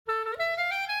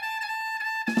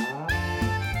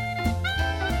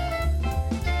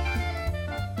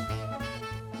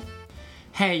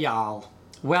Hey y'all,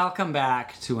 welcome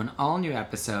back to an all-new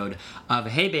episode of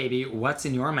Hey Baby, What's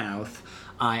in Your Mouth?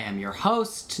 I am your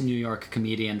host, New York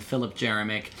comedian Philip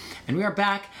Jeremick, and we are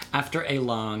back after a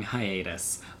long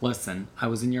hiatus. Listen, I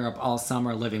was in Europe all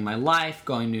summer living my life,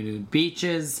 going to new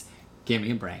beaches. Give me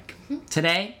a break.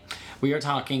 Today, we are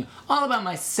talking all about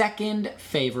my second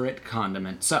favorite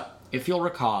condiment. So, if you'll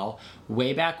recall,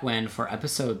 way back when for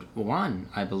episode 1,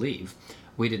 I believe,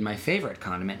 we did my favorite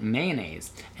condiment,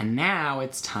 mayonnaise. And now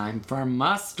it's time for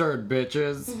mustard,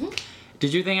 bitches.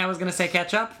 Did you think I was going to say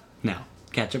ketchup? No.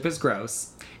 Ketchup is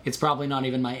gross. It's probably not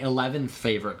even my 11th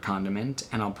favorite condiment,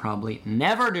 and I'll probably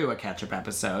never do a ketchup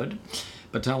episode.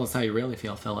 But tell us how you really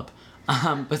feel, Philip.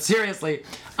 But seriously,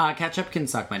 ketchup can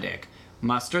suck my dick.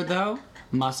 Mustard, though,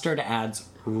 mustard adds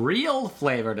real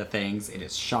flavor to things. It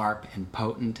is sharp and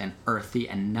potent and earthy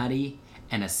and nutty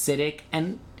and acidic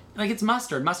and it's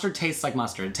mustard. Mustard tastes like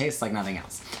mustard. It tastes like nothing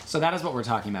else. So that is what we're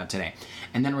talking about today.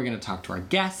 And then we're going to talk to our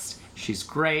guest. She's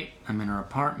great. I'm in her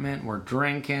apartment. We're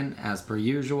drinking, as per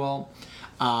usual.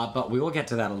 But we will get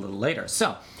to that a little later.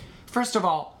 So, first of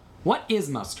all, what is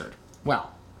mustard?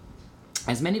 Well,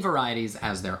 as many varieties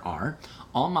as there are,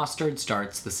 all mustard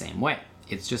starts the same way.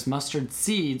 It's just mustard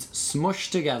seeds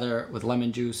smushed together with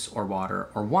lemon juice or water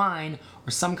or wine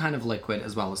or some kind of liquid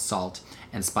as well as salt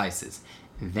and spices.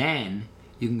 Then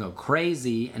you can go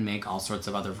crazy and make all sorts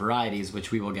of other varieties, which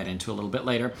we will get into a little bit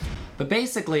later. But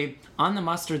basically, on the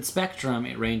mustard spectrum,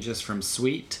 it ranges from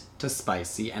sweet to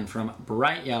spicy and from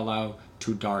bright yellow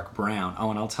to dark brown.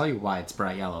 Oh, and I'll tell you why it's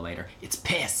bright yellow later. It's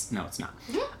piss. No, it's not.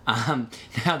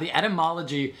 Now, the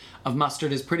etymology of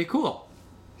mustard is pretty cool.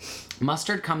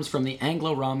 Mustard comes from the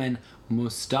Anglo-Roman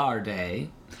mustarde,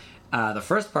 the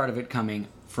first part of it coming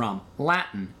from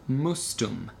Latin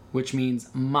mustum, which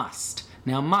means must.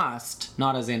 Now, must,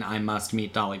 not as in I must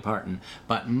meet Dolly Parton,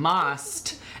 but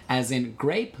must, as in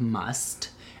grape must,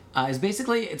 is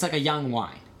basically, it's like a young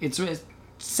wine. It's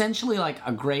essentially like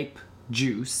a grape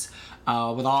juice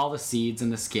with all the seeds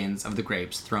and the skins of the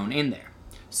grapes thrown in there.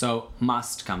 So,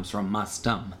 must comes from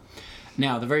mustum.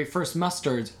 Now, the very first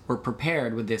mustards were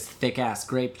prepared with this thick-ass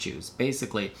grape juice.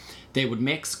 Basically, they would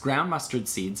mix ground mustard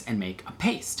seeds and make a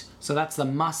paste. So that's the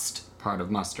must part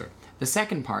of mustard. The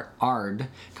second part, ard,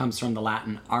 comes from the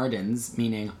Latin ardens,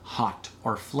 meaning hot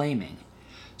or flaming.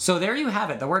 So there you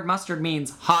have it. The word mustard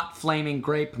means hot, flaming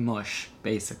grape mush,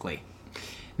 basically.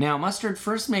 Now, mustard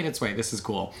first made its way, this is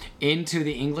cool, into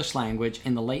the English language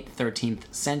in the late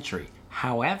 13th century.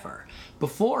 However,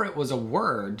 before it was a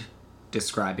word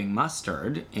describing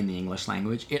mustard in the English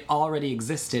language, it already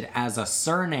existed as a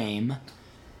surname.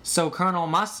 So Colonel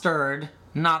Mustard,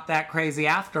 not that crazy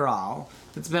after all.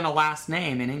 It's been a last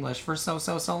name in English for so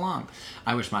long.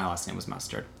 I wish my last name was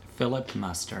Mustard. Philip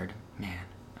Mustard. Man,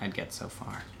 I'd get so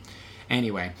far.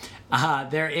 Anyway,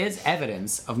 there is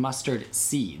evidence of mustard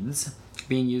seeds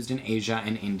being used in Asia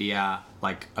and India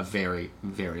like a very,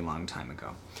 very long time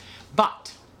ago.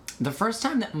 But the first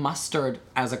time that mustard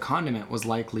as a condiment was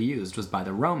likely used was by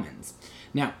the Romans.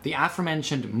 Now, the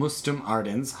aforementioned mustum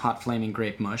ardens, hot flaming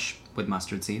grape mush with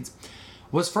mustard seeds,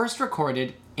 was first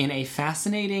recorded in a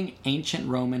fascinating ancient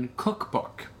Roman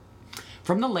cookbook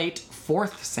from the late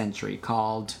 4th century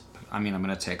called, I'm going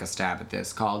to take a stab at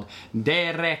this, called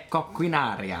De Re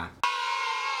Coquinaria.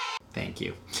 Thank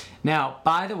you. Now,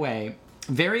 by the way,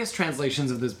 various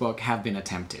translations of this book have been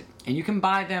attempted. And you can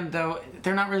buy them, though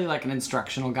they're not really like an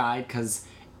instructional guide because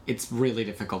it's really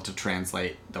difficult to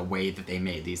translate the way that they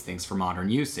made these things for modern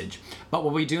usage. But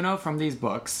what we do know from these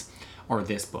books, or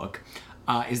this book,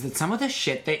 is that some of the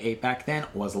shit they ate back then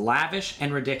was lavish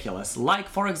and ridiculous. Like,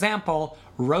 for example,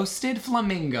 roasted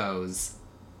flamingos.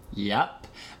 Yep,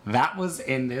 that was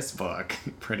in this book.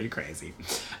 Pretty crazy.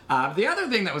 The other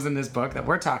thing that was in this book that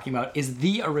we're talking about is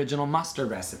the original mustard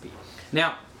recipe.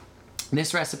 Now,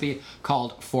 this recipe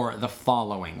called for the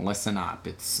following. Listen up,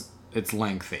 it's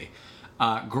lengthy.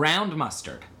 Ground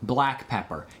mustard, black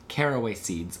pepper, caraway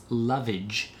seeds,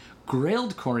 lovage,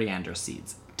 grilled coriander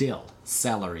seeds, dill,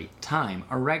 celery, thyme,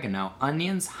 oregano,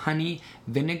 onions, honey,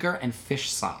 vinegar, and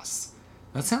fish sauce.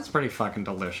 That sounds pretty fucking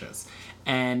delicious.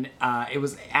 And it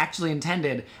was actually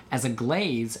intended as a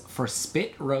glaze for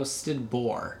spit roasted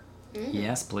boar.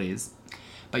 Yes, please.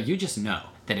 But you just know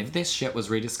that if this shit was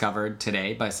rediscovered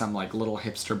today by some like little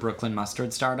hipster Brooklyn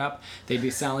mustard startup, they'd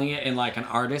be selling it in like an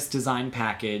artist design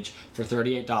package for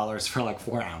 $38 for like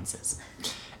 4 ounces.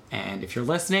 And if you're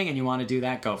listening and you want to do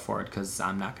that, go for it, because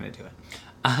I'm not going to do it.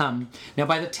 Now,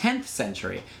 by the 10th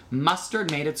century, mustard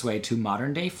made its way to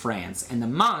modern-day France, and the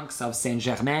monks of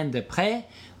Saint-Germain-des-Prés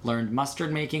learned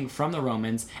mustard making from the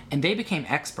Romans, and they became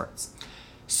experts.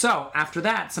 So, after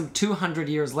that, some 200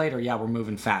 years later, yeah, we're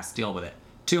moving fast, deal with it.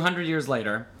 200 years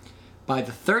later, by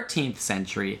the 13th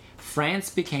century, France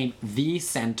became the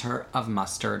center of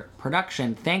mustard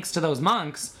production, thanks to those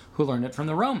monks who learned it from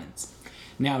the Romans.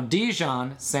 Now,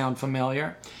 Dijon, sound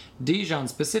familiar? Dijon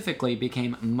specifically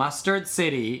became Mustard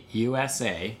City,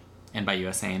 USA, and by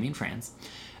USA I mean France,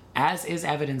 as is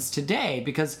evidenced today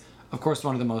because, of course,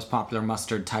 one of the most popular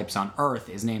mustard types on earth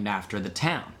is named after the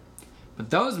town. But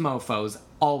those mofos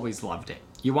always loved it.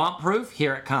 You want proof?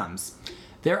 Here it comes.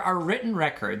 There are written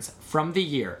records from the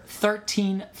year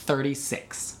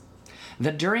 1336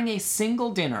 that during a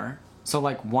single dinner, so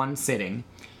like one sitting,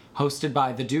 hosted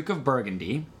by the Duke of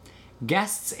Burgundy,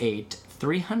 guests ate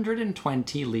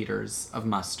 320 liters of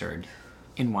mustard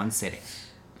in one sitting.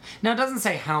 Now, it doesn't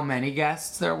say how many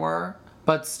guests there were,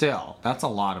 but still, that's a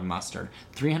lot of mustard.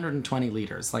 320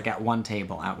 liters, like at one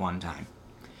table at one time.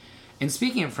 And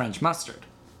speaking of French mustard,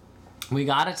 we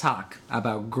gotta talk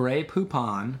about Grey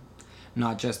Poupon,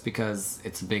 not just because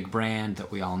it's a big brand that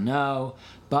we all know,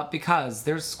 but because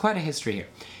there's quite a history here.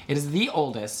 It is the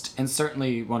oldest and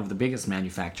certainly one of the biggest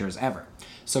manufacturers ever.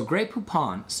 So Grey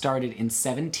Poupon started in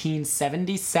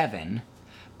 1777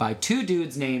 by two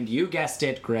dudes named, you guessed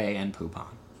it, Grey and Poupon.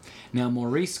 Now,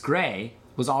 Maurice Grey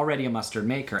was already a mustard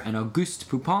maker, and Auguste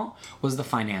Poupon was the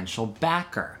financial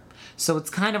backer. So it's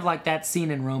kind of like that scene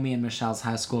in Romy and Michelle's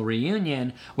high school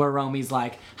reunion where Romy's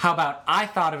like, how about I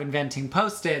thought of inventing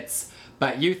Post-its,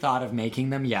 but you thought of making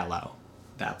them yellow.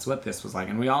 That's what this was like,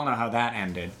 and we all know how that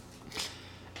ended.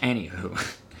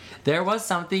 Anywho, there was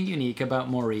something unique about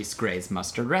Maurice Grey's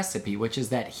mustard recipe, which is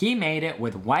that he made it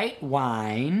with white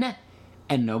wine,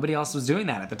 and nobody else was doing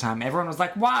that at the time. Everyone was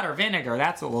like, water, vinegar,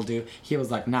 that's what we'll do. He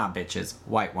was like, nah, bitches,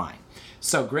 white wine.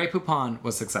 So Grey Poupon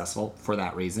was successful for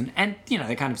that reason, and, you know,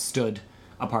 they kind of stood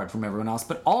apart from everyone else,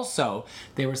 but also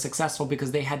they were successful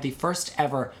because they had the first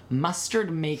ever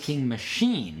mustard-making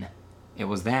machine. It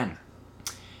was then.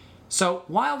 So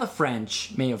while the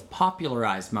French may have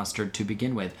popularized mustard to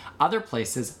begin with, other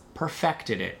places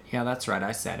perfected it. Yeah, that's right,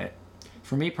 I said it.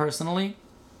 For me personally,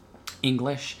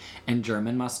 English and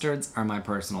German mustards are my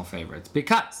personal favorites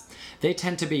because they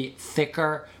tend to be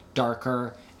thicker,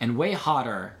 darker, and way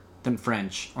hotter than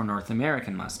French or North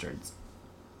American mustards.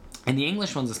 And the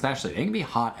English ones especially, they can be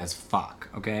hot as fuck,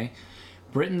 okay?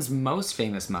 Britain's most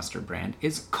famous mustard brand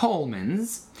is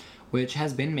Coleman's, which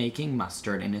has been making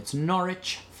mustard in its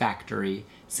Norwich factory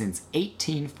since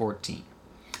 1814.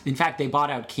 In fact, they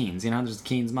bought out Keen's. You know, there's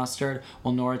Keen's mustard.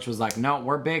 Well, Norwich was like, no,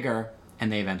 we're bigger,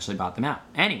 and they eventually bought them out.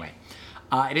 Anyway,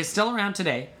 it is still around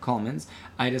today, Coleman's.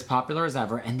 It is popular as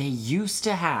ever, and they used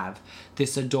to have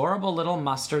this adorable little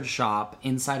mustard shop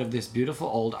inside of this beautiful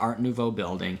old Art Nouveau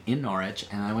building in Norwich,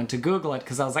 and I went to Google it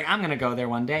because I was like, I'm going to go there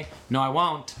one day. No, I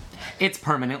won't. It's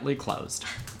permanently closed.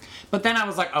 But then I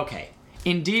was like, okay,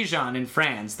 in Dijon, in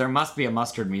France, there must be a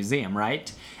mustard museum,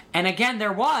 right? And again,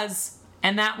 there was,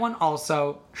 and that one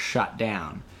also shut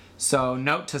down. So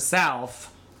note to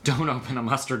self, don't open a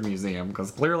mustard museum,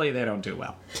 because clearly they don't do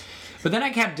well. But then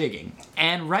I kept digging,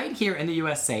 and right here in the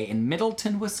USA, in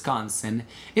Middleton, Wisconsin,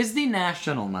 is the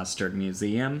National Mustard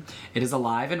Museum. It is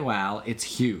alive and well. It's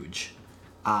huge.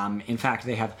 In fact,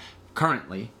 they have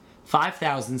currently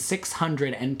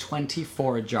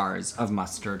 5,624 jars of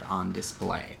mustard on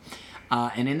display.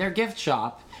 And in their gift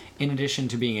shop, in addition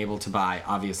to being able to buy,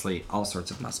 obviously, all sorts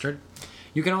of mustard,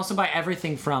 you can also buy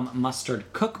everything from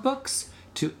mustard cookbooks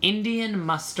to Indian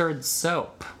mustard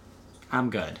soap.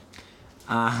 I'm good.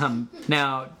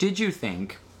 Now, did you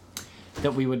think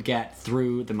that we would get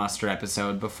through the mustard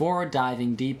episode before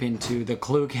diving deep into the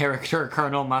Clue character,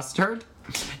 Colonel Mustard?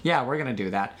 Yeah, we're gonna do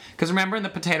that. Because remember in the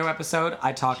potato episode,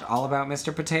 I talked all about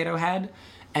Mr. Potato Head,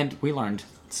 and we learned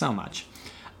so much.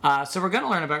 So we're gonna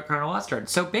learn about Colonel Mustard.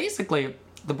 So basically,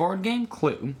 the board game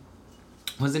Clue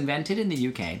was invented in the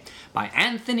UK by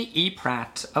Anthony E.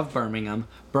 Pratt of Birmingham.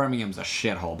 Birmingham's a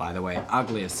shithole, by the way.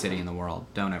 Ugliest city in the world.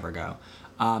 Don't ever go.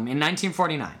 In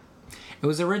 1949. It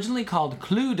was originally called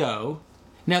Cluedo.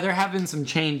 Now, there have been some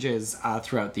changes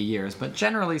throughout the years, but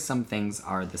generally some things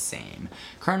are the same.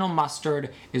 Colonel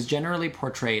Mustard is generally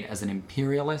portrayed as an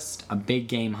imperialist, a big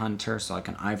game hunter, so like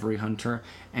an ivory hunter,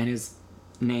 and his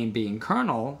name being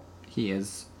Colonel, he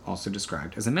is also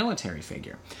described as a military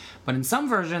figure. But in some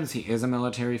versions, he is a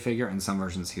military figure, in some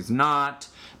versions he's not,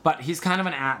 but he's kind of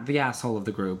the asshole of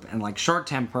the group, and like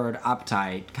short-tempered,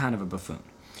 uptight, kind of a buffoon.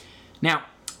 Now,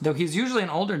 though he's usually an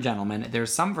older gentleman,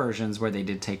 there's some versions where they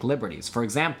did take liberties. For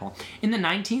example, in the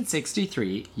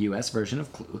 1963 US version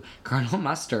of Clue, Colonel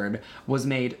Mustard was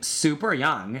made super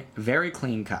young, very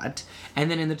clean cut,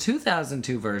 and then in the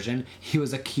 2002 version, he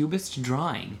was a cubist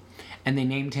drawing, and they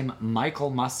named him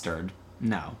Michael Mustard.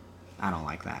 No, I don't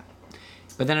like that.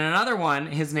 But then in another one,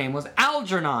 his name was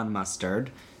Algernon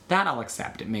Mustard. That I'll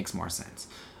accept. It makes more sense.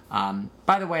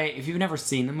 By the way, if you've never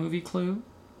seen the movie Clue,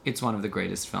 it's one of the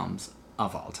greatest films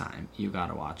of all time. You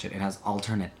gotta watch it. It has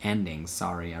alternate endings.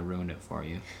 Sorry, I ruined it for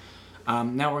you.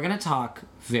 Now we're gonna talk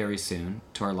very soon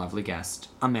to our lovely guest,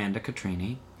 Amanda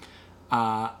Catrini.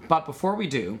 But before we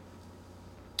do,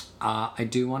 I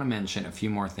do want to mention a few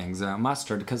more things about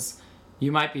mustard, because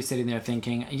you might be sitting there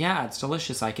thinking, yeah, it's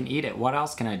delicious, I can eat it. What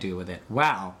else can I do with it?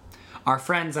 Well, our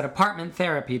friends at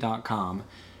apartmenttherapy.com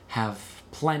have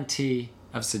plenty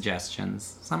of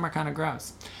suggestions. Some are kind of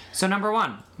gross. So number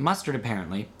one, mustard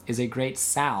apparently is a great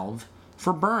salve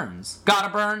for burns. Got a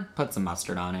burn? Put some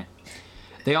mustard on it.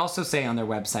 They also say on their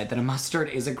website that a mustard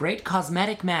is a great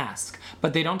cosmetic mask,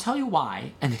 but they don't tell you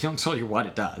why, and they don't tell you what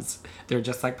it does. They're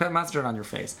just like, put mustard on your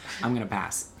face. I'm gonna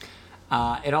pass.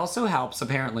 It also helps,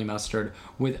 apparently, mustard,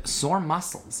 with sore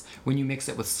muscles when you mix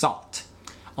it with salt.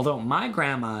 Although my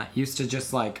grandma used to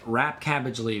just like wrap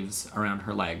cabbage leaves around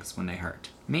her legs when they hurt.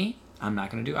 Me, I'm not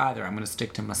gonna do either. I'm gonna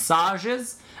stick to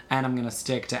massages, and I'm gonna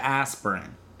stick to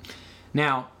aspirin.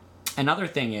 Now, another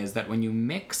thing is that when you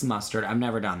mix mustard, I've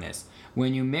never done this,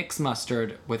 when you mix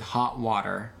mustard with hot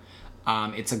water,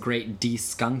 it's a great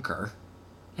de-skunker,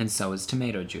 and so is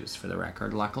tomato juice, for the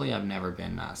record. Luckily, I've never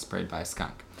been sprayed by a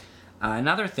skunk.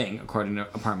 Another thing, according to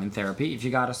Apartment Therapy, if you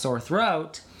got a sore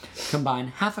throat, combine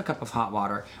half a cup of hot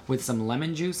water with some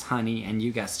lemon juice, honey, and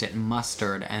you guessed it,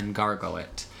 mustard, and gargle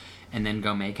it. And then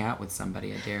go make out with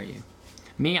somebody, I dare you.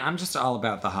 Me, I'm just all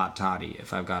about the hot toddy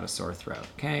if I've got a sore throat,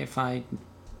 okay?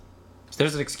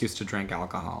 There's an excuse to drink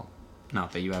alcohol.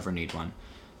 Not that you ever need one.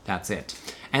 That's it.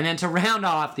 And then to round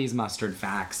off these mustard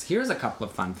facts, here's a couple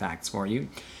of fun facts for you.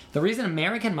 The reason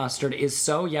American mustard is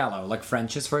so yellow, like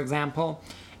French's for example,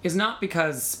 is not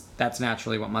because that's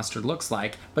naturally what mustard looks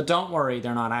like, but don't worry,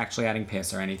 they're not actually adding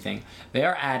piss or anything. They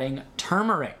are adding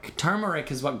turmeric.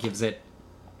 Turmeric is what gives it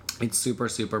its super,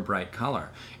 super bright color.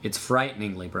 It's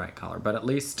frighteningly bright color, but at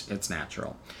least it's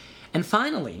natural. And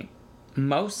finally,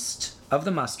 most of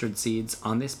the mustard seeds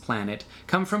on this planet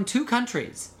come from two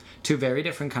countries. Two very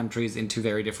different countries in two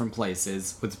very different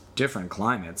places with different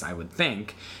climates, I would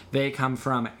think. They come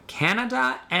from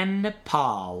Canada and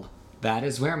Nepal. That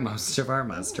is where most of our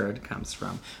mustard comes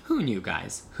from. Who knew,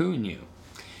 guys? Who knew?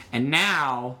 And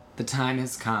now the time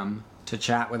has come to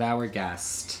chat with our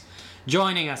guest.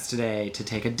 Joining us today to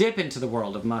take a dip into the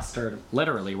world of mustard,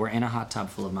 literally, we're in a hot tub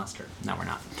full of mustard. No, we're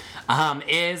not.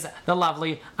 Is the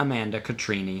lovely Amanda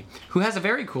Catrini, who has a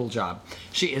very cool job.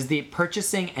 She is the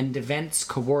purchasing and events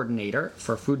coordinator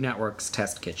for Food Network's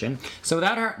Test Kitchen. So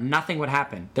without her, nothing would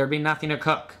happen. There'd be nothing to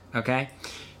cook, okay?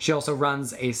 She also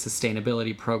runs a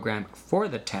sustainability program for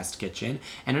the Test Kitchen.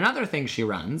 And another thing she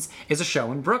runs is a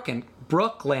show in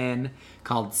Brooklyn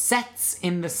called Sets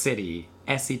in the City.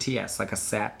 SETS, like a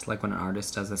set, like when an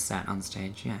artist does a set on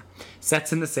stage, yeah.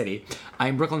 Sets in the City,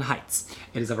 in Brooklyn Heights.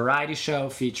 It is a variety show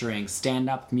featuring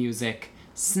stand-up music,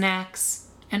 snacks,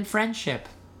 and friendship.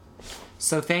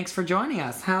 So thanks for joining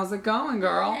us. How's it going,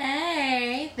 girl?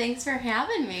 Hey, thanks for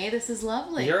having me. This is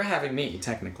lovely. You're having me,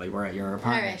 technically. We're at your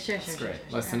apartment. All right, sure. Great.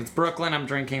 Listen, it's Brooklyn. I'm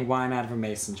drinking wine out of a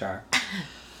mason jar.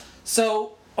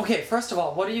 So, okay, first of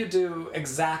all, what do you do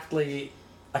exactly?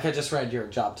 Like, I just read your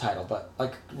job title, but,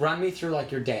 like, run me through,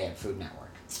 like, your day at Food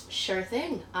Network. Sure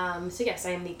thing. So, yes,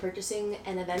 I am the purchasing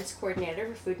and events coordinator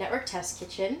for Food Network Test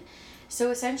Kitchen. So,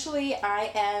 essentially,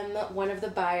 I am one of the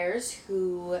buyers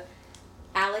who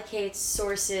allocates,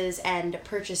 sources, and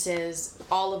purchases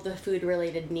all of the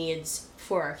food-related needs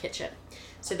for our kitchen.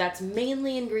 So, that's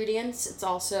mainly ingredients. It's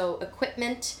also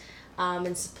equipment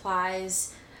and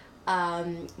supplies.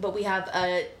 But we have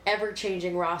a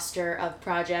ever-changing roster of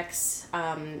projects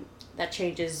that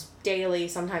changes daily,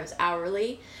 sometimes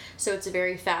hourly. So it's a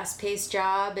very fast-paced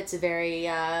job. It's a very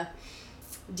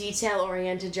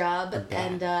detail-oriented job,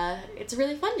 and it's a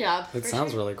really fun job. It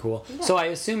sounds really cool. Yeah. So I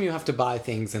assume you have to buy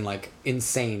things in like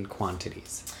insane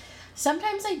quantities.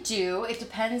 Sometimes I do. It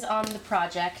depends on the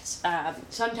project.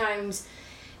 Sometimes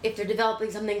if they're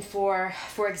developing something for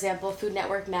example, Food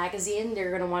Network magazine, they're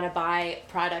going to want to buy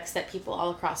products that people all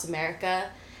across America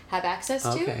have access to.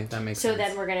 Okay, that makes sense. So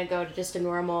then we're going to go to just a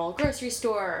normal grocery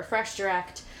store or Fresh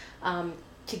Direct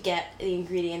to get the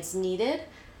ingredients needed.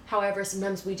 However,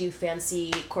 sometimes we do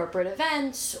fancy corporate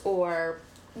events, or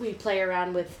we play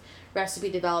around with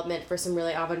recipe development for some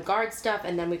really avant-garde stuff,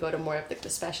 and then we go to more of the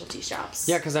specialty shops.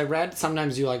 Yeah, because I read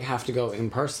sometimes you like have to go in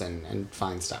person and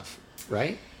find stuff,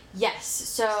 right? Yes,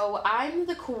 so I'm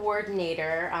the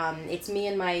coordinator. It's me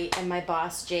and my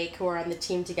boss Jake who are on the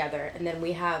team together, and then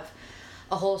we have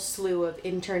a whole slew of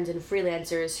interns and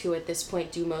freelancers who at this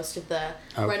point do most of the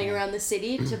running around the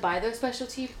city to buy those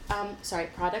specialty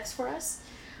products for us.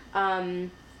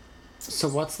 So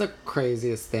what's the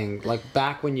craziest thing, like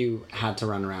back when you had to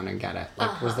run around and get it,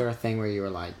 like was there a thing where you were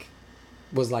like,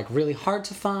 was like really hard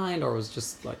to find, or was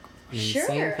just like an insane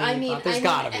thing? I mean, there's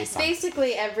gotta be something.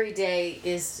 Basically every day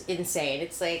is insane.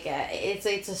 It's like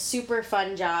it's a super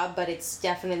fun job, but it's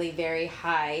definitely very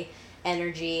high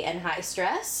energy and high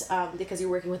stress because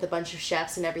you're working with a bunch of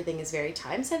chefs and everything is very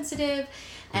time sensitive,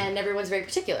 and everyone's very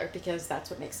particular because that's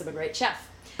what makes them a great chef.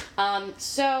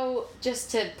 So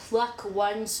just to pluck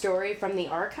one story from the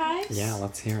archives. Yeah,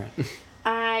 let's hear it.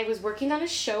 I was working on a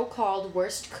show called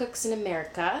Worst Cooks in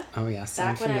America. Oh yes, back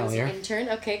I'm familiar. When I was an intern.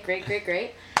 Okay,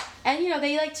 great. And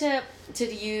they like to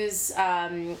use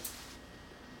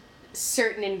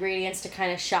certain ingredients to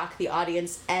kind of shock the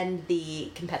audience and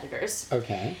the competitors.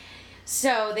 Okay.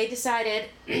 So they decided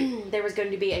there was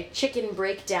going to be a chicken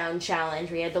breakdown challenge.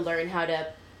 We had to learn how to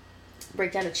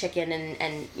break down a chicken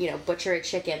and butcher a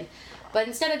chicken. But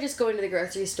instead of just going to the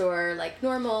grocery store like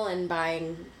normal and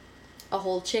buying a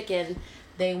whole chicken,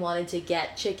 they wanted to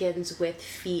get chickens with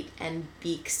feet and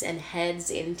beaks and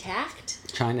heads intact.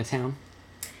 Chinatown?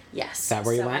 Yes. Is that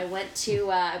where you went?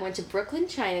 I went to Brooklyn,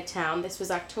 Chinatown. This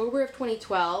was October of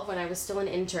 2012 when I was still an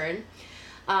intern.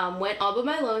 Went all by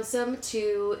my lonesome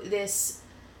to this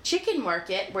chicken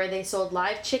market where they sold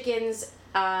live chickens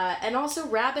and also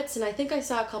rabbits, and I think I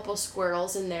saw a couple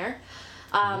squirrels in there.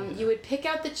 You would pick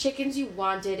out the chickens you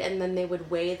wanted, and then they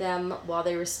would weigh them while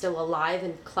they were still alive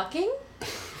and clucking.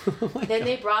 Then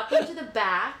they brought them to the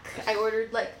back. I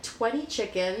ordered like 20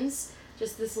 chickens.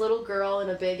 Just this little girl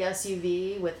in a big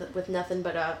SUV with nothing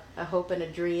but a hope and a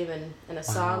dream and a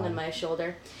song on my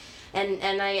shoulder.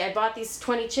 And I bought these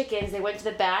 20 chickens. They went to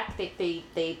the back.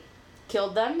 They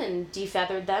killed them and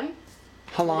defeathered them.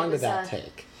 How long did that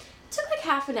take? It took like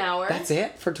half an hour. That's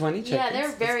it for 20 chickens? Yeah,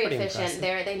 they're very efficient.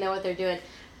 Impressive. They know what they're doing.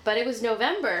 But it was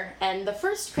November, and the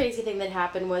first crazy thing that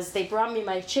happened was they brought me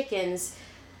my chickens,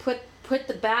 put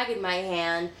the bag in my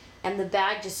hand, and the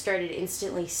bag just started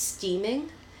instantly steaming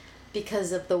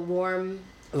because of the warm,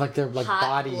 like their like hot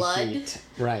body blood heat,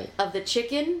 right? Of the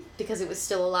chicken, because it was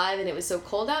still alive and it was so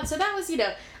cold out. So that was,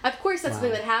 of course that's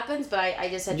something that happens, but I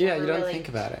just had never you don't really think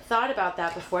about it. Thought about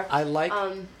that before. I like.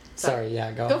 Sorry, go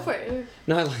ahead. for it.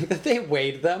 No, I like that they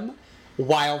weighed them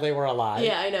while they were alive.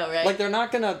 Yeah, I know, right? Like they're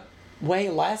not gonna weigh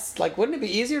less. Like, wouldn't it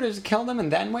be easier to just kill them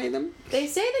and then weigh them? They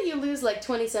say that you lose like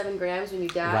 27 grams when you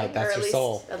die. Right, that's or at your least,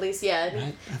 soul. At least, yeah.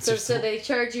 Right, that's so your soul. they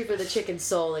charge you for the chicken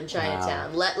soul in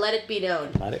Chinatown. Wow. Let it be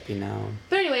known. Let it be known.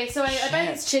 But anyway, so I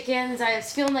bought these chickens. I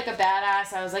was feeling like a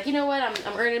badass. I was like, you know what?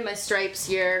 I'm earning my stripes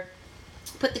here.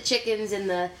 Put the chickens in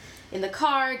the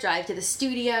car. Drive to the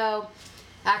studio.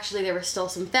 Actually, there were still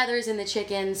some feathers in the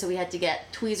chicken, so we had to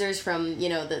get tweezers from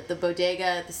the bodega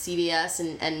at the CVS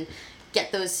and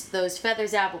get those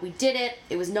feathers out. But we did it.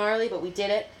 It was gnarly, but we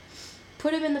did it.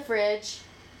 Put them in the fridge,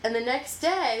 and the next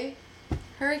day,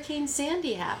 Hurricane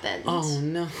Sandy happened. Oh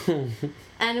no!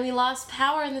 And we lost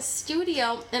power in the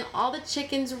studio, and all the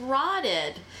chickens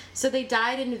rotted. So they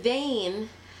died in vain.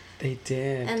 They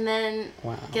did. And then,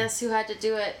 guess who had to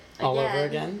do it again? All over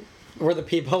again? Were the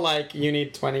people like, you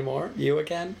need 20 more? You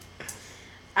again?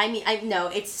 I mean, I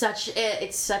know it's such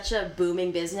a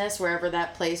booming business wherever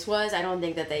that place was. I don't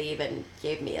think that they even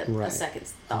gave me a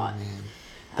second's thought. Oh, man.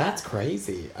 That's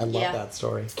crazy. I love that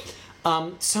story.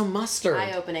 So mustard.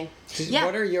 Eye-opening.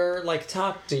 What are your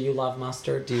top? Do you love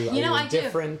mustard? Are you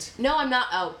indifferent? No, I'm not.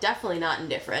 Oh, definitely not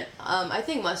indifferent. I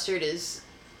think mustard is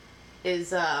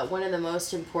one of the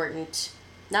most important,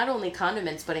 not only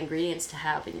condiments but ingredients to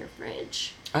have in your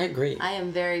fridge. I agree. I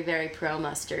am very, very pro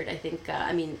mustard. I think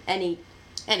any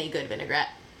good vinaigrette,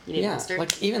 you need mustard.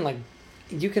 Like even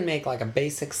you can make a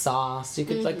basic sauce. You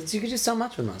could you could do so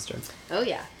much with mustard. Oh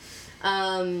yeah.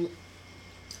 I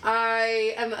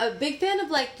am a big fan of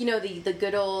the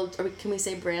good old, or can we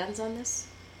say brands on this?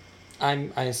 I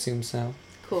assume so.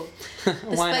 Cool.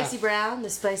 The spicy brown,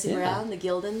 the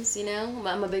Gildens,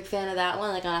 I'm a big fan of that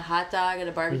one, like on a hot dog at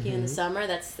a barbecue in the summer.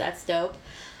 That's dope.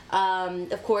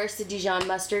 Of course, the Dijon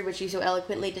mustard, which you so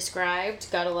eloquently described.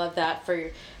 Gotta love that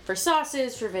for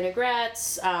sauces, for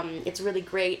vinaigrettes. It's really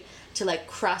great to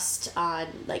crust on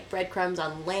breadcrumbs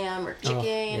on lamb or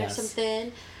chicken or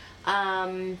something.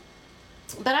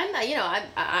 But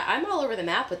I'm all over the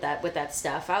map with that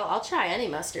stuff. I'll try any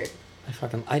mustard.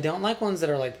 I don't like ones that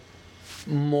are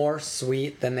more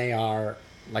sweet than they are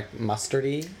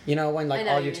mustardy. When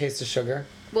all you taste is sugar.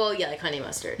 Well, yeah, like honey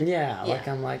mustard. Yeah,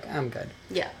 I'm good.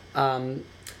 Yeah.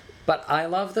 But I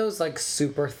love those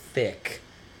super thick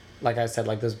like I said,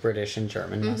 like those British and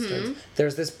German mustards.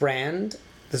 There's this brand,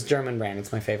 this German brand,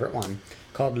 it's my favorite one,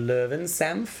 called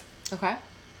Löwensenf. Okay.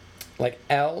 Like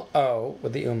L-O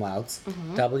with the umlauts,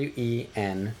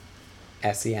 W-E-N-S-E-N-F.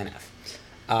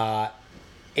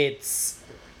 It's,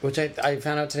 which I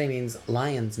found out today means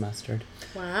lion's mustard.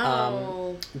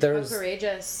 Wow. There's, how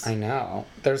courageous. I know.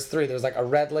 There's 3. There's like a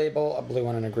red label, a blue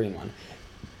one, and a green one.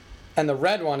 And the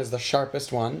red one is the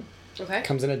sharpest one. Okay.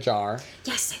 Comes in a jar.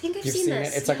 Yes, I think I've You've seen seen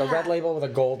this. it. It's like a red label with a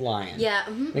gold lion. Yeah.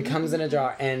 It comes in a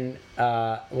jar and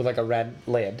with like a red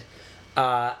lid.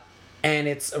 And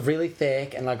it's really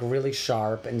thick and like really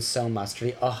sharp and so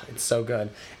mustardy. Oh, it's so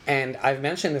good. And I've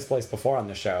mentioned this place before on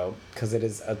the show because it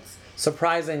is a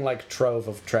surprising like trove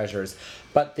of treasures.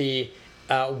 But the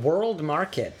World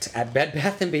Market at Bed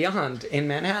Bath & Beyond in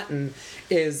Manhattan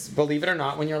is, believe it or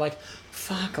not, when you're like,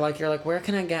 fuck, like you're like, where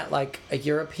can I get like a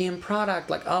European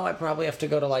product? Like, oh, I probably have to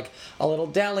go to like a little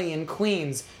deli in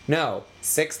Queens. No,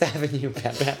 6th Avenue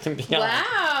Bed Bath & Beyond.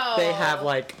 Wow. They have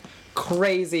like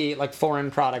crazy like foreign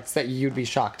products that you'd be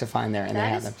shocked to find there, and they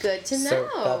have them. That is good to know.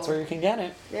 So that's where you can get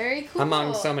it. Very cool.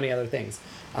 Among so many other things.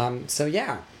 So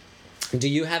yeah, do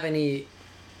you have any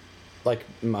like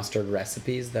mustard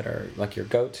recipes that are like your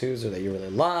go-tos or that you really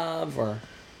love, or?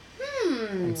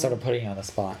 I'm sort of putting you on the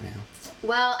spot now.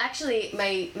 Well, actually,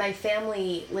 my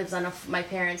family lives on my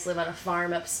parents live on a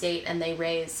farm upstate, and they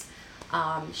raise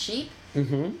sheep.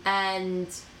 And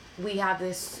we have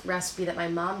this recipe that my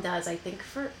mom does. I think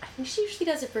she usually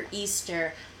does it for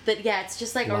Easter. But yeah, it's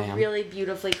just like lamb. A really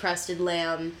beautifully crusted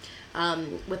lamb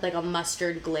with like a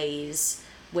mustard glaze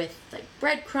with like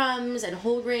breadcrumbs and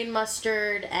whole grain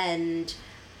mustard, and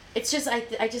it's just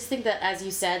I just think that, as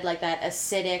you said, like that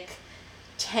acidic,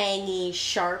 tangy,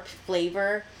 sharp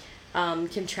flavor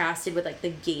contrasted with like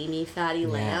the gamey, fatty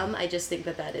lamb. I just think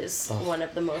that is one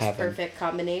of the most perfect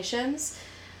combinations.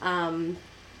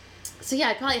 So yeah,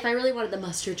 I'd probably, if I really wanted the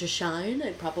mustard to shine,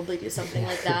 I'd probably do something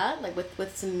like that, like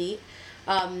with some meat.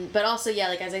 But also, yeah,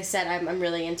 like as I said, I'm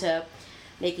really into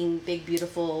making big,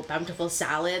 beautiful, bountiful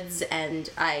salads, and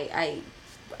I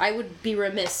would be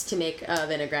remiss to make a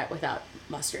vinaigrette without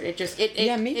mustard. It just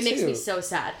it makes me so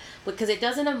sad because it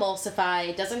doesn't emulsify.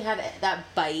 It doesn't have that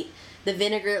bite. The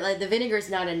vinegar is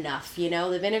not enough. You know,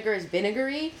 the vinegar is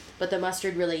vinegary, but the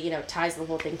mustard really ties the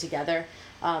whole thing together,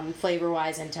 flavor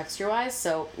wise and texture wise.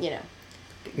 So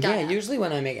usually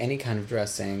when I make any kind of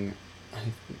dressing, I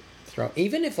throw,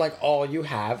 even if like all you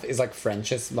have is like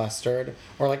French's mustard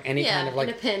or like any kind of like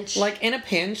in a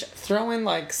pinch, throw in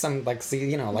like some like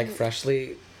like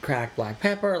freshly cracked black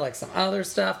pepper, like some other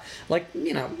stuff, like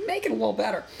make it a little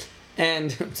better.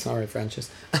 And sorry, French's.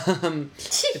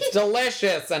 It's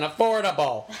delicious and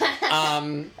affordable.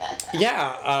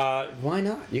 Why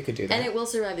not? You could do that. And it will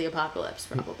survive the apocalypse,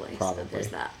 probably. Probably. So there's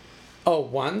that. Oh,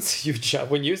 once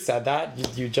when you said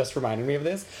that, you just reminded me of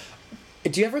this.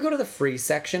 Do you ever go to the free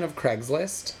section of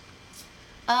Craigslist?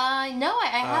 No, I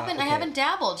haven't. Okay. I haven't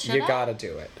dabbled. Should I? You gotta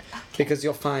do it, because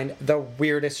you'll find the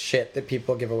weirdest shit that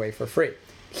people give away for free.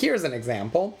 Here's an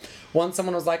example. Once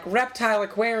someone was like, reptile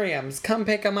aquariums, come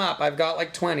pick them up. I've got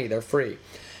like 20, they're free.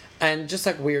 And just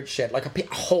like weird shit, like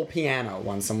a whole piano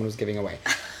one someone was giving away.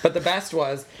 But the best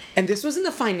was, and this was in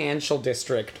the financial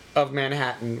district of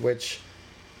Manhattan, which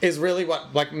is really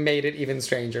what like made it even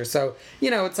stranger. So,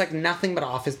 it's like nothing but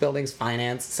office buildings,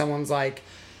 finance. Someone's like,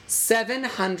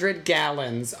 700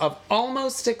 gallons of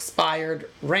almost expired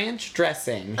ranch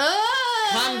dressing.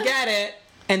 Come get it.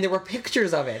 And there were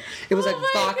pictures of it. It was like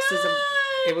boxes of...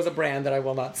 It was a brand that I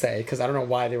will not say, because I don't know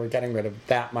why they were getting rid of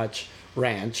that much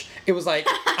ranch. It was like,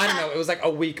 I don't know, it was like a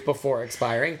week before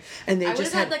expiring. And I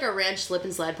just had like a ranch slip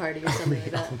and slide party or something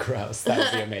like that. Oh, gross. That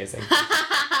would be amazing.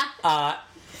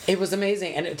 It was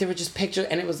amazing. And there were just pictures,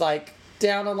 and it was like,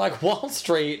 down on like Wall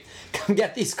Street, come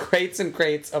get these crates and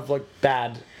crates of like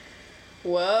bad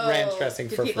ranch dressing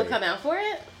for free. Did people come out for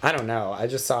it? I don't know. I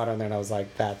just saw it on there and I was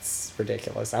like, that's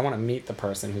ridiculous. I want to meet the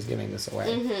person who's giving this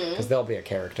away, because they'll be a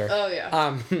character. Oh,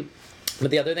 yeah. But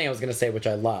the other thing I was going to say, which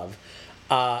I love,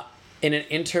 in an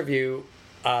interview,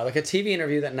 like a TV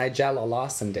interview that Nigella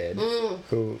Lawson did,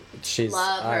 who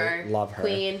I love her.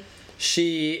 Queen.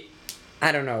 She,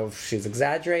 I don't know if she's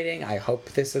exaggerating. I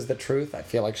hope this is the truth. I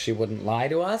feel like she wouldn't lie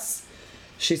to us.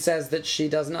 She says that she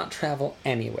does not travel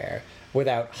anywhere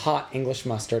without hot English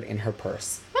mustard in her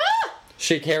purse.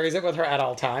 She carries it with her at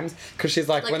all times, because she's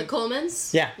like... Like the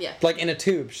Coleman's? Yeah. Like in a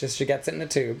tube. She gets it in a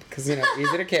tube, because,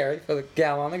 easy to carry for the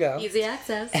gal on the go. Easy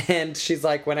access. And she's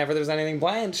like, whenever there's anything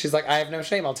bland, she's like, I have no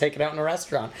shame. I'll take it out in a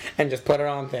restaurant and just put it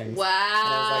on things. Wow.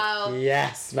 And I was like,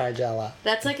 yes, Nigella.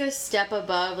 That's like a step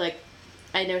above, like,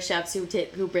 I know chefs who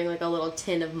bring like a little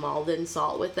tin of Maldon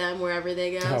salt with them wherever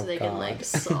they go, so they can like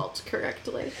salt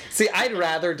correctly. See, I'd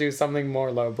rather do something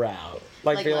more lowbrow.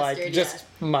 Like be mustard, like, just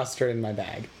mustard in my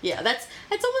bag. Yeah, that's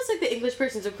almost like the English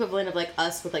person's equivalent of like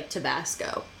us with like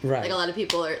Tabasco. Right. Like a lot of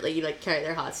people are like, you like carry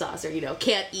their hot sauce, or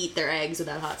can't eat their eggs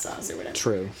without hot sauce or whatever.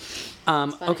 True.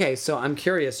 Okay, so I'm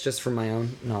curious, just from my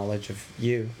own knowledge of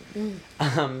you.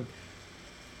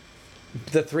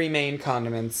 The 3 main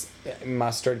condiments,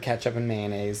 mustard, ketchup, and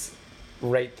mayonnaise,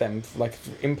 rate them like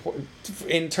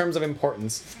in terms of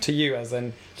importance to you as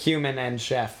a human and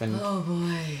chef. And oh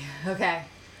boy. Okay.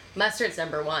 Mustard's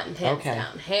number 1, hands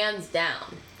down. Hands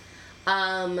down.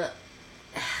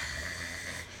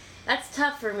 That's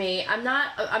tough for me. I'm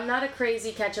not a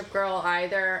crazy ketchup girl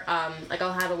either. Like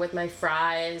I'll have it with my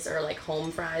fries or like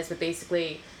home fries, but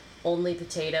basically only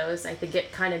potatoes. I think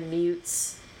it kind of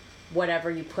mutes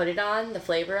whatever you put it on, the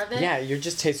flavor of it. Yeah, you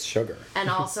just taste sugar. And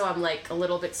also I'm like a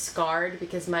little bit scarred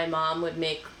because my mom would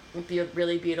make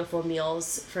really beautiful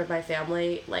meals for my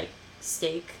family, like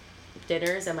steak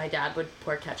dinners, and my dad would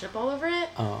pour ketchup all over it.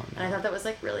 Oh, no. And I thought that was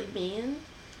like really mean.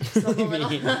 So I'm a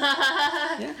little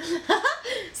yeah.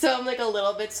 So I'm like a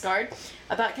little bit scarred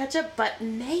about ketchup, but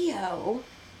mayo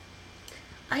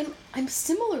I'm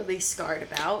similarly scarred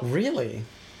about. Really?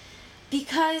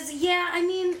 Because I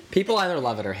mean, people either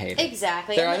love it or hate it.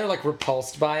 Exactly. They're either like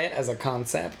repulsed by it as a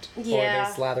concept, or they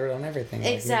slather it on everything.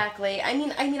 Exactly.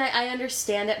 Like I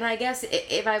understand it, and I guess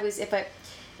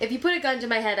if you put a gun to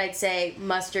my head, I'd say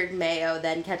mustard, mayo,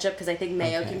 then ketchup, because I think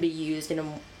mayo can be used in a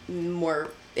more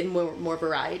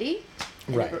variety.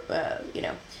 Right.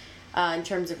 In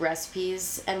terms of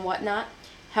recipes and whatnot.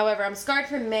 However, I'm scarred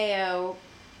from mayo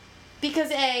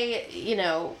because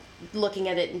looking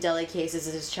at it in deli cases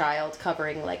as a child,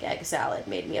 covering like egg salad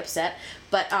made me upset.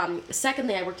 But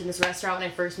secondly, I worked in this restaurant when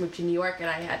I first moved to New York, and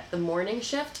I had the morning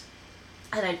shift,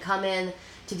 and I'd come in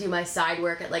to do my side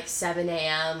work at like 7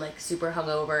 a.m., like super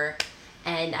hungover,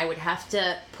 and I would have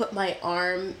to put my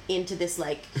arm into this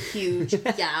like huge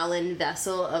gallon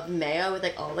vessel of mayo with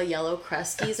like all the yellow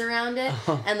crusties around it,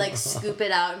 and like scoop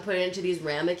it out and put it into these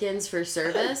ramekins for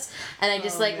service. And I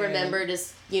just remember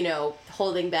just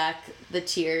holding back the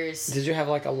tears. Did you have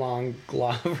like a long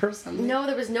glove or something? No,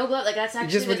 there was no glove. Like that's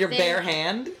actually just with your bare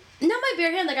hand. Not my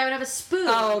bare hand. Like I would have a spoon.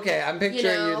 Oh, okay. I'm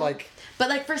picturing you like. But,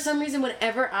 like, for some reason,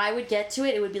 whenever I would get to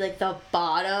it, it would be, like, the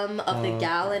bottom of the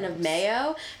gallon of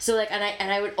mayo. So, like,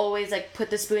 and I would always, like,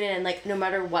 put the spoon in, and, like, no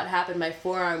matter what happened, my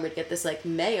forearm would get this, like,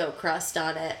 mayo crust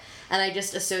on it. And I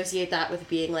just associate that with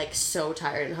being, like, so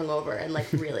tired and hungover and, like,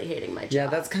 really hating my job. Yeah,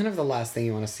 that's kind of the last thing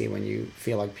you want to see when you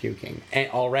feel like puking.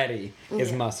 And already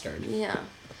is mustard. Yeah.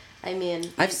 I mean,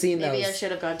 I've seen maybe those. I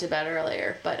should have gone to bed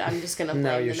earlier, but I'm just going to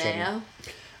blame the mayo.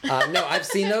 No, I've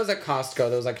seen those at Costco,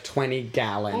 those like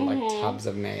 20-gallon like tubs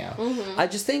of mayo. I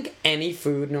just think any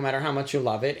food, no matter how much you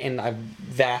love it, in a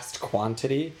vast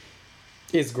quantity,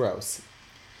 is gross.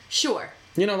 Sure.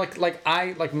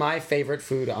 Like my favorite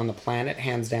food on the planet,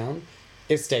 hands down,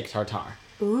 is steak tartare.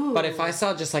 Ooh. But if I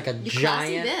saw just like a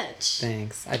giant... bitch.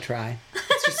 Thanks, I try.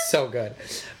 It's just so good.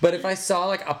 But if I saw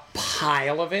like a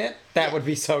pile of it, that would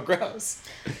be so gross.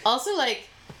 Also, like,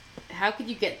 how could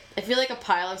you get... I feel like a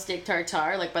pile of steak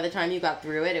tartare, like, by the time you got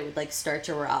through it, it would, like, start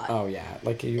to rot. Oh, yeah.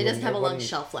 Like it doesn't have a long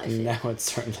shelf life. No, it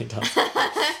certainly doesn't.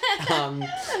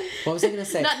 What was I going to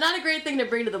say? Not a great thing to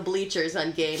bring to the bleachers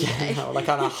on game day. No, like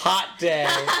on a hot day.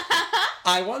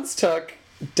 I once took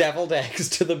deviled eggs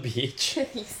to the beach.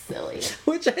 You silly.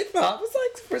 Which I thought was,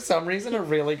 like, for some reason, a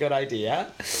really good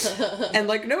idea. And,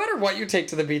 like, no matter what you take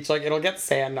to the beach, like, it'll get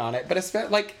sand on it. But it's,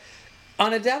 like...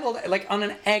 On a deviled, like, on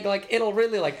an egg, like, it'll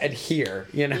really, like, adhere,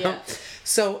 Yeah.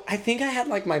 So, I think I had,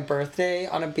 like, my birthday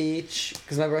on a beach,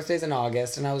 because my birthday's in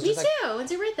August, and I was Me just, too.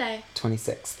 When's your birthday?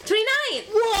 26th.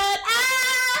 29th! What?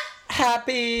 Ah!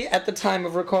 Happy, at the time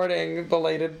of recording,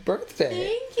 belated birthday.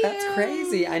 Thank you. That's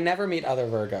crazy. I never meet other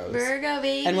Virgos. Virgo,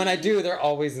 baby. And when I do, they're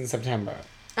always in September.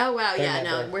 Oh, wow. They're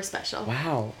no, we're special.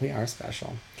 Wow, we are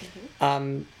special.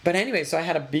 But anyway, so I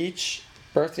had a beach...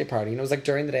 birthday party, and it was like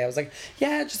during the day. I was like,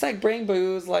 yeah, just like bring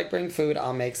booze, like bring food,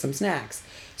 I'll make some snacks.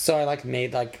 So I like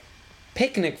made like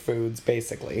picnic foods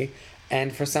basically,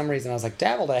 and for some reason I was like,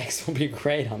 deviled eggs will be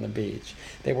great on the beach.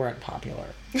 They weren't popular.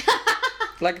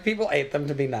 Like people ate them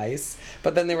to be nice,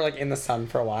 but then they were like in the sun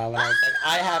for a while, and I was like,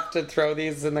 I have to throw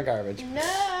these in the garbage.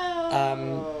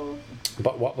 No.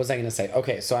 But what was I gonna say?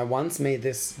 Okay, so I once made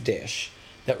this dish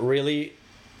that really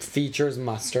features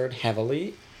mustard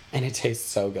heavily. And it tastes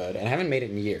so good. And I haven't made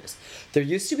it in years. There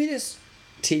used to be this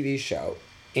TV show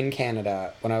in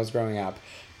Canada when I was growing up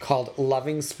called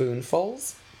Loving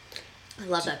Spoonfuls. I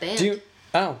love that band.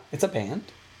 Oh, it's a band?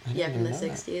 Yeah, from the know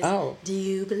that. 60s. Oh. Do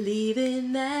you believe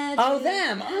in that? Oh,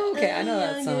 them. Oh, okay. I know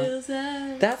that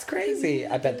song. That's crazy.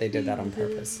 I bet they did that on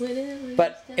purpose.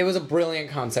 But it was a brilliant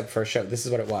concept for a show. This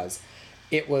is what it was.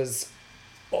 It was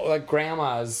like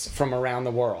grandmas from around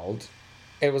the world.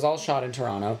 It was all shot in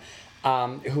Toronto.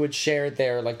 Who would share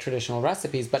their like traditional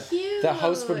recipes, but the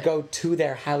host would go to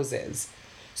their houses.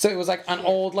 So it was like an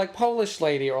old like Polish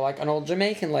lady or like an old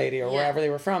Jamaican lady or wherever they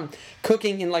were from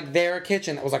cooking in like their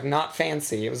kitchen that was like not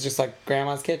fancy. It was just like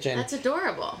grandma's kitchen. That's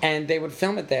adorable. And they would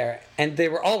film it there, and they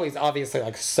were always obviously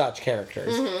like such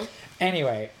characters. Mm-hmm.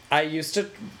 Anyway, I used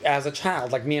to, as a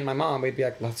child, like me and my mom, we'd be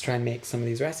like, let's try and make some of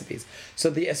these recipes.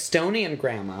 So the Estonian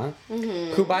grandma,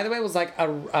 who by the way was like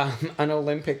an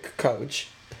Olympic coach.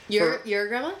 Your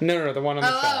grandma? No, the one on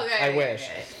the show. Okay, I wish.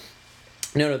 Okay.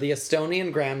 No, the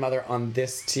Estonian grandmother on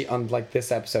this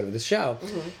this episode of the show,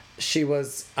 she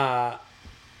was a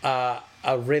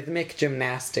rhythmic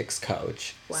gymnastics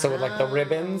coach. Wow. So with like the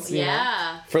ribbons, you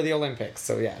know, for the Olympics.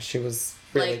 So yeah, she was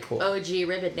really like cool. OG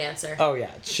ribbon dancer. Oh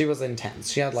yeah, she was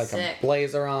intense. She had like a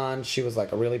blazer on. She was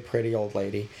like a really pretty old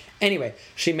lady. Anyway,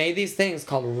 she made these things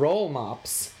called roll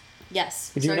mops.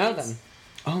 Yes. Did you know them?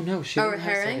 Oh no, she didn't have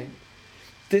herring.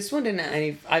 This one didn't have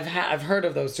any. I've heard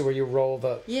of those two where you roll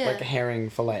the like a herring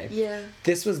fillet. Yeah.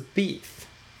 This was beef.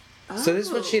 Oh. So this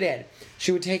is what she did.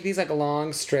 She would take these like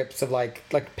long strips of like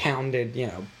pounded, you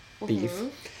know, beef,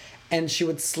 and she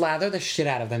would slather the shit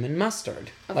out of them in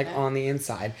mustard, like on the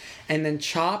inside, and then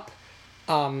chop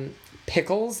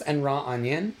pickles and raw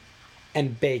onion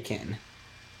and bacon,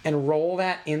 and roll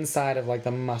that inside of like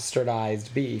the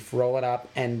mustardized beef. Roll it up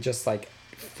and just like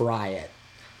fry it,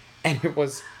 and it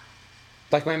was.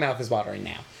 Like, my mouth is watering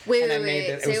now. Wait.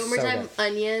 Say it one more time. Good.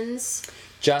 Onions,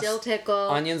 dill pickle.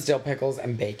 Onions, dill pickles,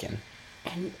 and bacon.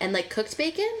 And like, cooked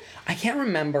bacon? I can't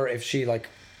remember if she, like,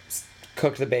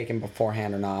 cooked the bacon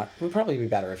beforehand or not. It would probably be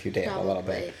better if you did a little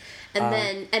bit.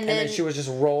 And then she would just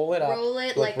roll it up. Roll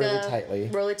it like really tightly.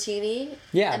 Rollatini.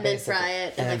 Yeah, and basically. Then fry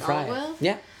it in like olive oil?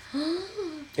 Yeah.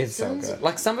 It's so good.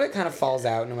 Like, some of it kind of falls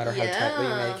out no matter how tightly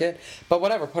you make it. But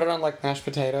whatever, put it on, like, mashed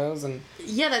potatoes and...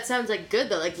 Yeah, that sounds, like, good,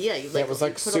 though. Like, you like, it was,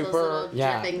 like, super...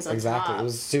 Yeah, exactly. Top. It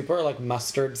was super, like,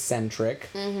 mustard-centric.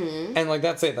 Mm-hmm. And, like,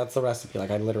 that's it. That's the recipe. Like,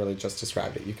 I literally just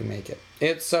described it. You can make it.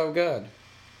 It's so good.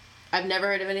 I've never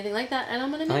heard of anything like that, and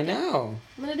I'm gonna make it. I know.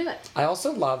 I'm gonna do it. I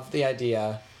also love the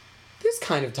idea... This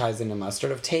kind of ties into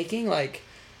mustard, of taking, like,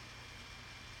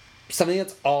 something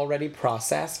that's already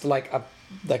processed, like a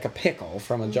pickle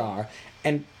from a jar,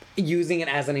 and using it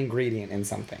as an ingredient in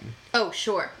something. Oh,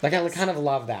 sure. Like, I kind of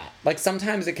love that. Like,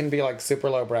 sometimes it can be, like, super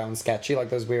lowbrow and sketchy, like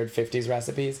those weird 50s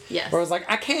recipes. Yes. Where it's like,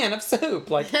 a can of soup,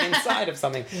 like, inside of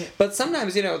something. But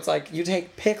sometimes, you know, it's like, you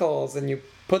take pickles and you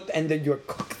and then you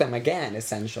cook them again,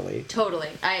 essentially. Totally.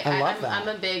 I love that. I'm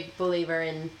a big believer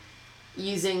in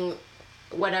using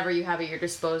whatever you have at your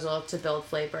disposal to build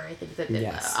flavor. I think that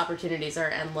the opportunities are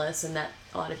endless, and that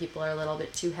a lot of people are a little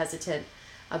bit too hesitant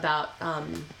about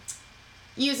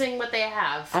using what they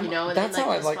have, you know, and then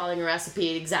just following a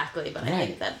recipe exactly. But I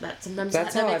think that sometimes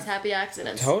that makes happy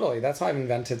accidents. Totally. That's how I've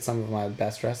invented some of my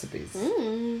best recipes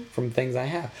from things I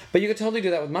have. But you could totally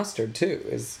do that with mustard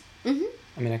too.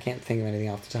 I mean, I can't think of anything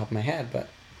off the top of my head, but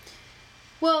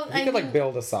you could like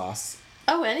build a sauce.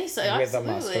 Oh, any sauce with a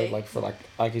mustard, like for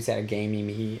like you said, a gamey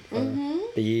meat or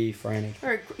beef or anything.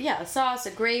 Or a sauce,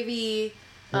 a gravy.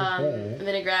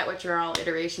 Vinaigrette, which are all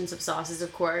iterations of sauces,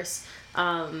 of course.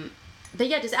 But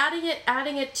yeah, just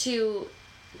adding it to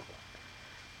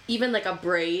even like a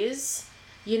braise,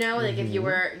 you know, like if you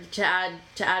were to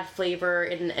add flavor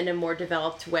in a more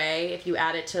developed way, if you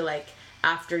add it to like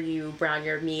after you brown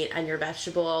your meat and your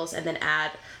vegetables, and then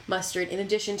add mustard in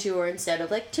addition to or instead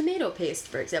of like tomato paste,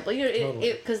 for example, you know,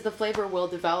 because the flavor will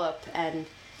develop and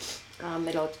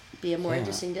it'll be a more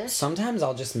interesting dish. Sometimes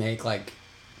I'll just make like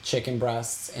chicken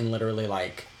breasts in literally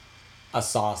like a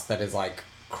sauce that is like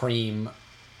cream,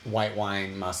 white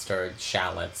wine, mustard,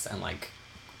 shallots, and like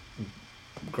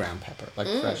ground pepper, like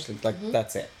freshly, like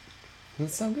that's it.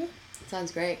 It's so good.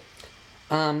 Sounds great.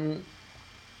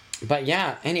 But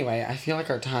yeah, anyway, I feel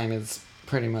like our time is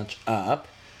pretty much up.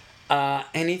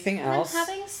 Anything else? I'm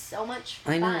having so much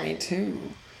fun. I know, me too.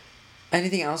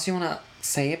 Anything else you want to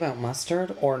say about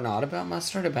mustard or not about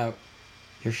mustard, about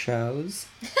your shows?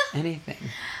 Anything?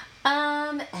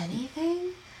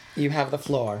 Anything? You have the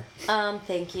floor.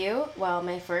 Thank you. Well,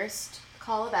 my first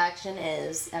call of action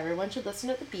is everyone should listen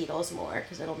to the Beatles more,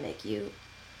 because it'll make you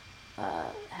a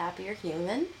happier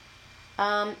human.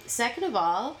 Second of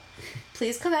all,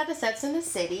 please come out to Sets in the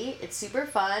City. It's super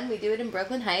fun. We do it in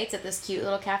Brooklyn Heights at this cute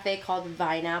little cafe called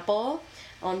Vineapple.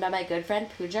 owned by my good friend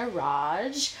Pooja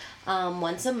Raj.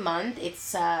 Once a month.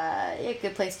 It's a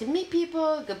good place to meet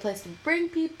people, a good place to bring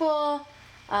people.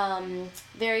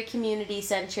 Very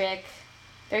community-centric,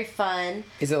 very fun.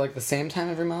 Is it like the same time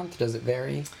every month? Does it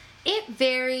vary? It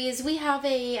varies. We have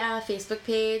a Facebook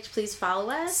page. Please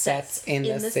follow us. Sets in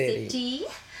the city.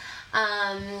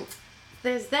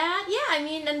 There's that. Yeah, I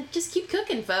mean, and just keep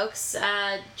cooking, folks.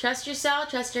 Trust yourself,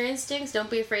 trust your instincts.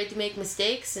 Don't be afraid to make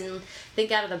mistakes and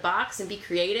think out of the box and be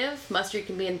creative. Mustard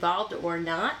can be involved or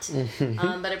not,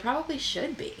 but it probably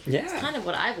should be. Yeah. It's kind of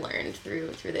what I've learned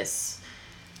through this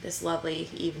lovely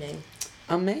evening.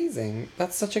 Amazing.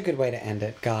 That's such a good way to end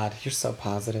it. God, you're so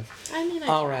positive. I mean,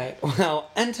 All right. Well,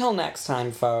 until next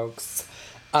time, folks.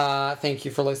 Thank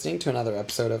you for listening to another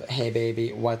episode of Hey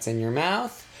Baby, What's in Your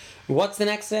Mouth? What's the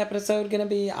next episode gonna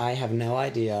be? I have no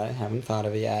idea. I haven't thought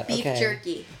of it yet. Beef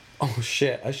jerky. Oh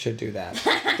shit, I should do that.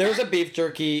 There's a beef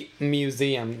jerky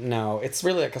museum. No, it's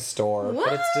really like a store. What?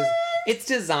 But it's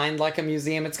designed like a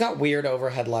museum. It's got weird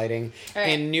overhead lighting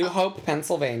in New Hope,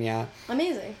 Pennsylvania.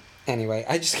 Amazing. Anyway,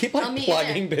 I just keep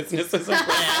plugging businesses and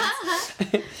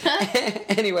brands.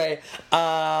 Anyway,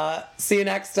 see you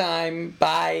next time.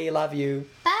 Bye. Love you.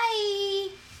 Bye.